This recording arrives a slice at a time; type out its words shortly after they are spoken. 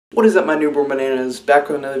What is up, my newborn bananas? Back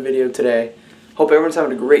with another video today. Hope everyone's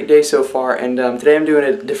having a great day so far, and today I'm doing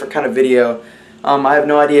a different kind of video. I have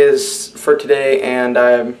no ideas for today, and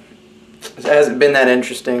it hasn't been that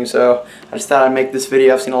interesting, so I just thought I'd make this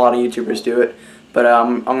video. I've seen a lot of YouTubers do it, but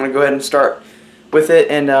I'm going to go ahead and start with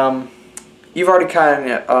it, and you've already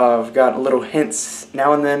kind of got little hints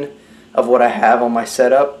now and then of what I have on my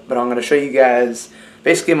setup, but I'm going to show you guys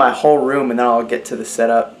basically my whole room, and then I'll get to the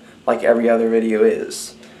setup like every other video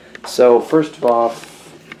is. So first of all,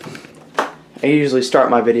 I usually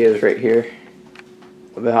start my videos right here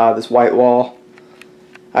with this white wall.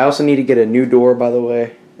 I also need to get a new door, by the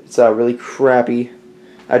way. It's really crappy.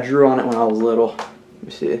 I drew on it when I was little. Let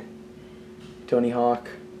me see. Tony Hawk.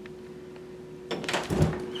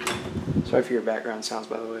 Sorry for your background sounds,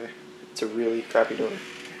 by the way. It's a really crappy door.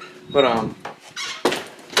 But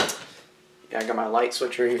yeah, I got my light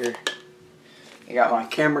switcher here. I got my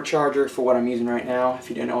camera charger for what I'm using right now, if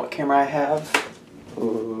you didn't know what camera I have.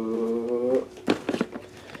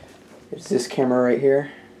 It's this camera right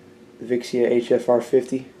here, the Vixia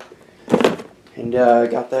HFR50. And I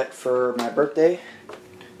got that for my birthday.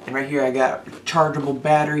 And right here I got a chargeable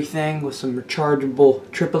battery thing with some rechargeable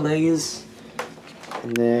AAAs.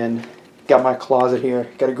 And then got my closet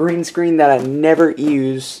here. Got a green screen that I never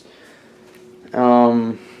use.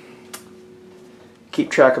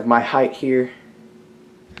 Keep track of my height here.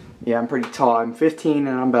 Yeah, I'm pretty tall. I'm 15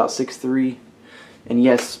 and I'm about 6'3". And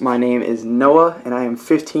yes, my name is Noah and I am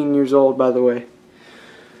 15 years old, by the way.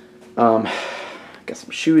 Got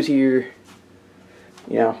some shoes here.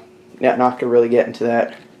 Yeah, not gonna really get into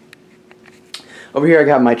that. Over here I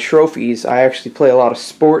got my trophies. I actually play a lot of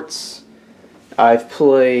sports. I've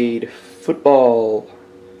played football,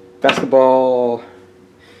 basketball,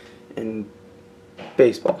 and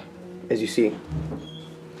baseball, as you see.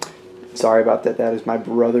 Sorry about that. That is my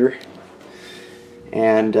brother.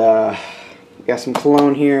 And got some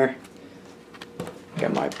cologne here.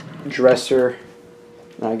 Got my dresser.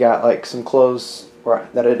 And I got like some clothes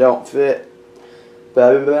that I don't fit.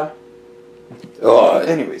 Blah, blah, blah. Oh,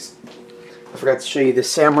 anyways, I forgot to show you the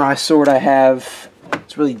samurai sword I have.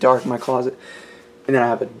 It's really dark in my closet. And then I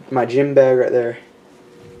have my gym bag right there.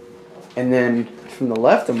 And then from the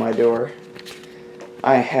left of my door,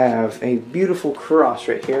 I have a beautiful cross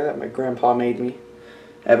right here that my grandpa made me.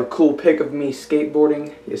 I have a cool pic of me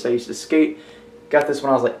skateboarding. Yes, I used to skate. Got this when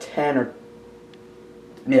I was like 10 or...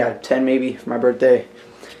 yeah, 10 maybe, for my birthday.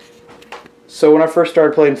 So when I first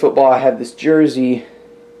started playing football, I had this jersey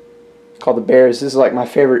called the Bears. This is like my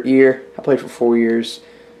favorite year. I played for 4 years.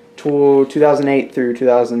 2008 through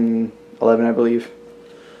 2011, I believe.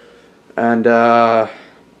 And got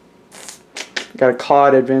a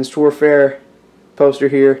COD Advanced Warfare poster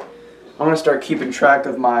here. I'm going to start keeping track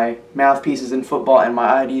of my mouthpieces in football and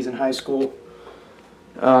my IDs in high school.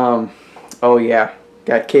 Oh yeah,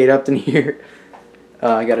 got Kate Upton here.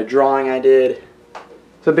 I got a drawing I did.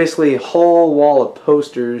 So basically a whole wall of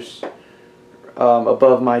posters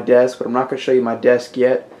above my desk, but I'm not going to show you my desk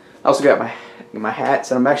yet. I also got my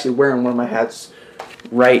hats, and I'm actually wearing one of my hats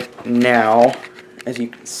right now, as you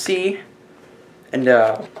can see. And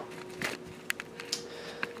let's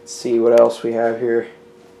see what else we have here.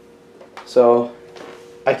 So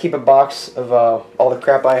I keep a box of all the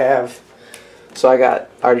crap I have. So I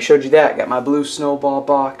already showed you that. I got my blue snowball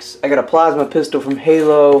box. I got a plasma pistol from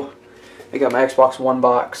Halo. I got my Xbox One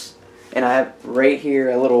box, and I have right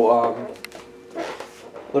here a little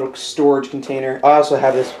storage container. I also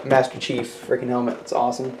have this Master Chief freaking helmet. It's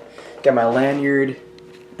awesome. Got my lanyard.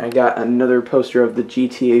 And I got another poster of the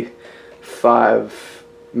GTA 5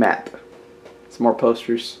 map. Some more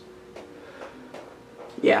posters.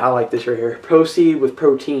 Yeah, I like this right here. Proceed with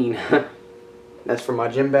protein. That's for my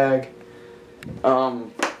gym bag.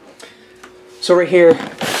 So right here,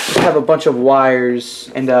 I have a bunch of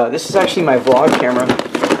wires, and this is actually my vlog camera.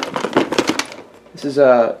 This is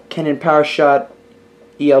a Canon PowerShot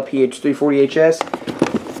ELPH340HS.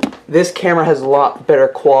 This camera has a lot better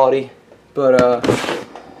quality, but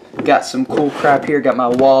got some cool crap here. Got my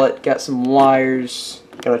wallet, got some wires,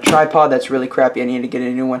 got a tripod that's really crappy. I need to get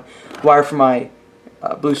a new one. Wire for my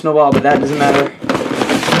blue snowball, but that doesn't matter.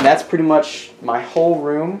 And that's pretty much my whole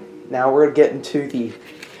room. Now we're getting to the...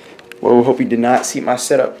 whoa, hope you did not see my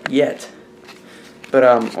setup yet. But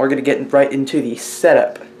we're going to get right into the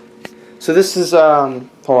setup. So this is... hold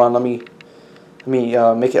on, let me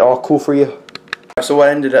make it all cool for you. So what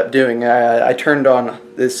I ended up doing, I turned on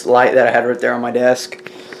this light that I had right there on my desk.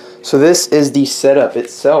 So this is the setup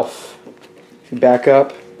itself. If you back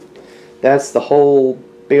up, that's the whole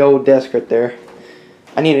big old desk right there.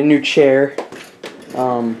 I need a new chair.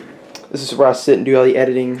 This is where I sit and do all the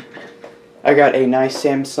editing. I got a nice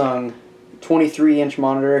Samsung 23-inch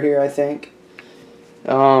monitor here, I think.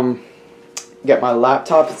 Got my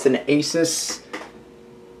laptop. It's an Asus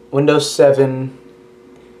Windows 7,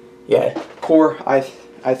 yeah, Core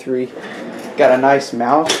i3. Got a nice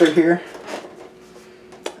mouse right here.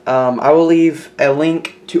 I will leave a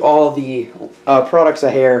link to all the products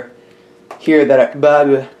I have here that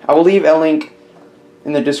I will leave a link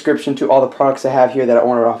in the description to all the products I have here that I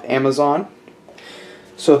ordered off Amazon.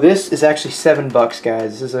 So this is actually $7,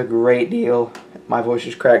 guys. This is a great deal. My voice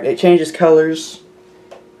is cracked. It changes colors.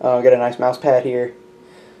 Got a nice mouse pad here.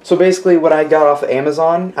 So basically, what I got off of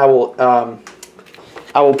Amazon, I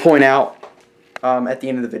will point out at the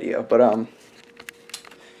end of the video. But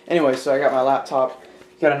anyway, so I got my laptop.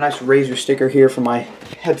 Got a nice Razer sticker here for my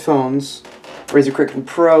headphones. Razer Kraken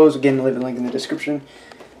Pros. Again, leave a link in the description.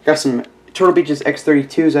 Got some Turtle Beaches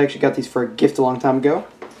X32s. I actually got these for a gift a long time ago.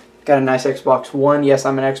 Got a nice Xbox One. Yes,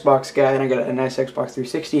 I'm an Xbox guy, and I got a nice Xbox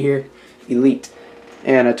 360 here, Elite,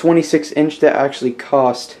 and a 26-inch that actually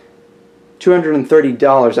cost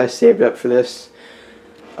 $230. I saved up for this.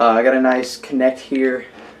 I got a nice Kinect here,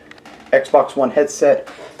 Xbox One headset.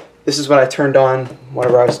 This is what I turned on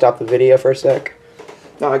whenever I stopped the video for a sec.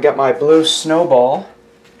 Now I got my blue snowball,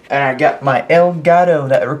 and I got my Elgato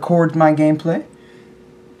that records my gameplay.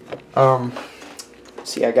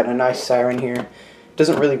 See, I got a nice siren here.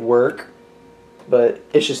 Doesn't really work, but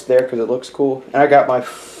it's just there because it looks cool. And I got my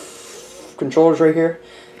controllers right here.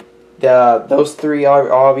 Those three are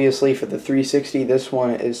obviously for the 360. This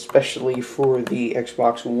one is especially for the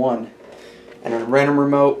Xbox One. And a random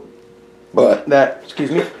remote, but that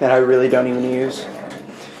I really don't even use.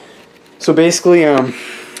 So basically, all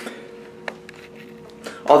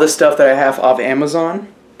this stuff that I have off Amazon,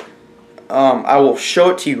 I will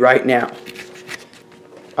show it to you right now.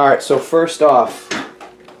 Alright, so first off,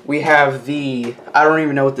 we have the, I don't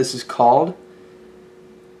even know what this is called.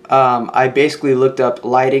 I basically looked up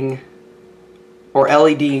lighting or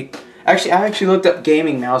LED. Actually, I actually looked up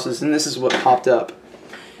gaming mouses, and this is what popped up.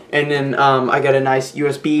 And then I got a nice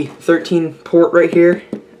USB 13 port right here.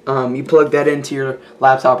 You plug that into your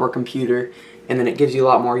laptop or computer, and then it gives you a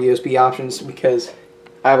lot more USB options because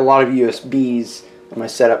I have a lot of USBs in my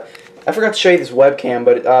setup. I forgot to show you this webcam,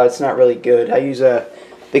 but it's not really good. I use the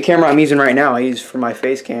camera I'm using right now, I use for my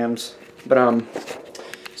face cams. But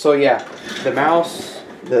so yeah, the mouse,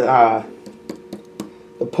 the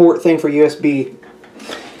port thing for USB.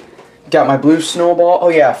 Got my blue snowball. Oh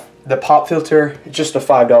yeah, the pop filter, just a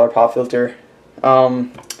 $5 pop filter.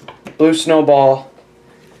 Blue snowball.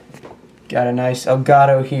 Got a nice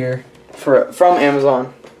Elgato here from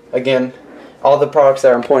Amazon. Again, all the products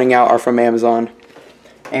that I'm pointing out are from Amazon.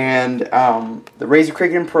 And the Razer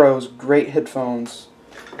Kraken Pros, great headphones.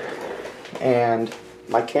 And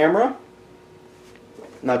my camera,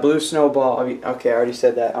 my blue snowball. Okay, I already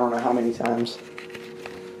said that. I don't know how many times.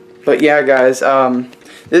 But yeah, guys,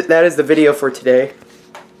 that is the video for today.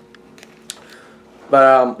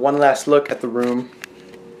 But one last look at the room.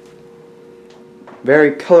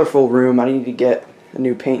 Very colorful room. I need to get a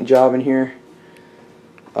new paint job in here.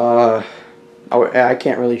 I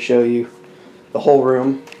can't really show you the whole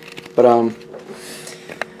room, but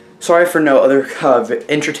sorry for no other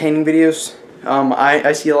entertaining videos.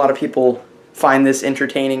 I see a lot of people find this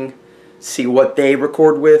entertaining, see what they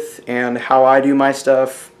record with and how I do my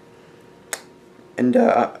stuff. And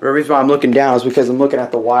the reason why I'm looking down is because I'm looking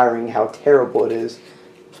at the wiring, how terrible it is.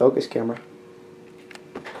 Focus, camera.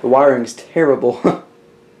 The wiring is terrible.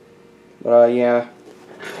 But yeah,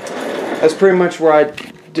 that's pretty much where I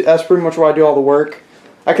do all the work.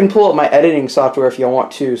 I can pull up my editing software if you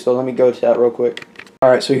want to, so let me go to that real quick.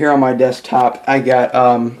 Alright, so here on my desktop, I got,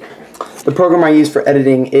 the program I use for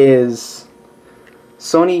editing is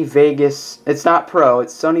Sony Vegas. It's not Pro,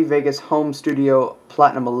 it's Sony Vegas Home Studio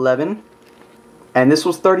Platinum 11. And this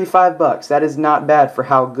was $35. That is not bad for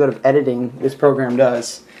how good of editing this program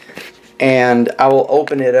does. And I will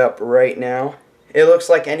open it up right now. It looks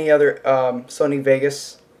like any other Sony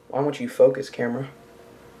Vegas. Why won't you focus, camera?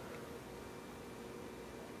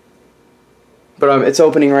 But it's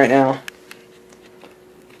opening right now.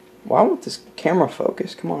 Why won't this camera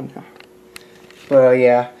focus? Come on now. But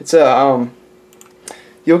yeah, it's a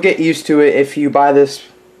you'll get used to it if you buy this,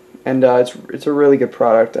 and it's a really good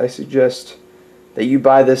product. I suggest that you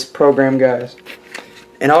buy this program, guys.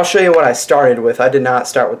 And I'll show you what I started with. I did not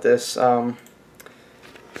start with this. Let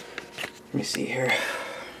me see here.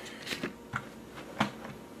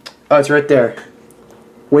 Oh, it's right there.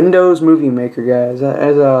 Windows Movie Maker, guys.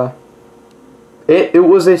 It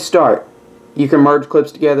was a start. You can merge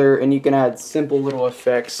clips together, and you can add simple little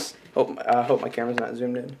effects. I hope my camera's not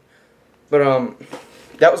zoomed in. But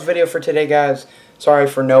that was the video for today, guys. Sorry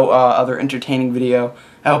for no other entertaining video.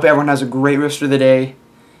 I hope everyone has a great rest of the day.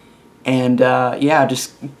 And yeah,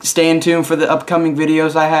 just stay in tune for the upcoming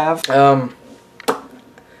videos I have.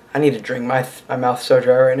 I need a drink. My mouth's so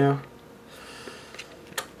dry right now.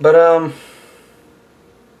 But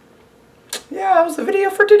yeah, that was the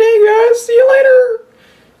video for today, guys. See you later.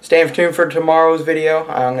 Stay tuned for tomorrow's video.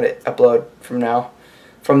 I'm gonna upload from now.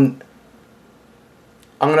 I'm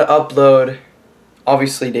gonna upload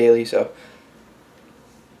obviously daily. So,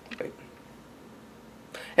 wait.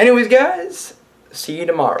 Anyways, guys, see you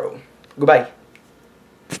tomorrow. Goodbye.